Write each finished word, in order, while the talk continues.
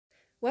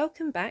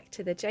Welcome back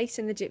to the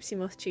Jason the Gypsy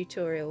Moth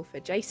tutorial for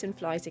Jason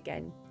Flies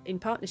Again, in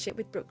partnership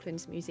with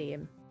Brooklands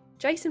Museum.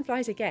 Jason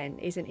Flies Again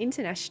is an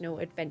international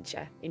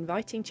adventure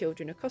inviting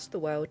children across the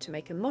world to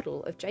make a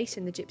model of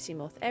Jason the Gypsy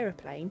Moth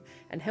aeroplane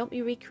and help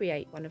you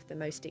recreate one of the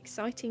most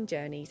exciting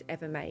journeys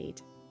ever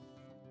made.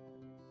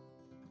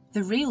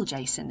 The real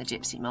Jason the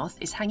Gypsy Moth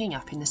is hanging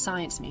up in the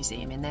Science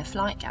Museum in their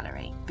flight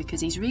gallery because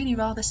he's really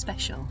rather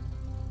special.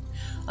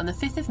 On the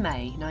 5th of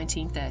May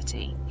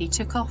 1930, he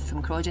took off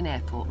from Croydon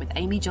Airport with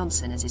Amy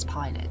Johnson as his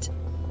pilot.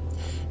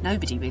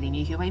 Nobody really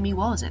knew who Amy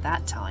was at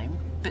that time,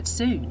 but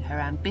soon her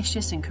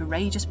ambitious and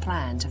courageous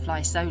plan to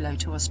fly solo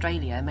to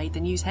Australia made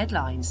the news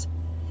headlines.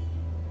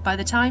 By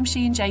the time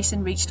she and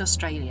Jason reached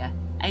Australia,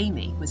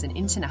 Amy was an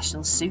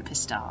international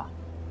superstar.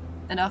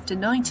 And after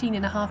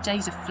 19.5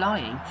 days of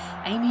flying,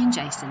 Amy and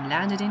Jason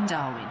landed in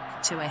Darwin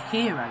to a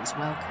hero's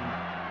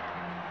welcome.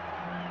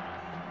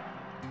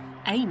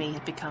 Amy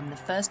had become the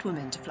first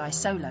woman to fly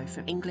solo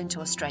from England to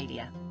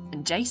Australia,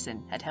 and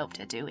Jason had helped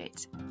her do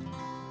it.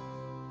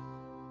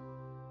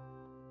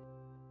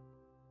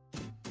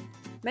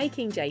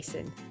 Making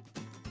Jason,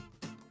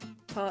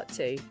 Part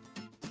 2.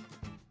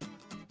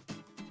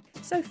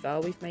 So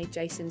far we've made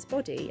Jason's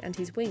body and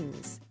his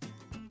wings.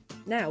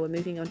 Now we're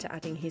moving on to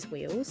adding his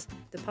wheels,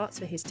 the parts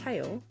for his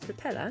tail,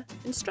 propeller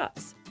and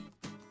struts.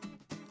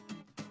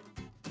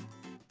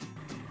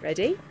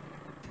 Ready?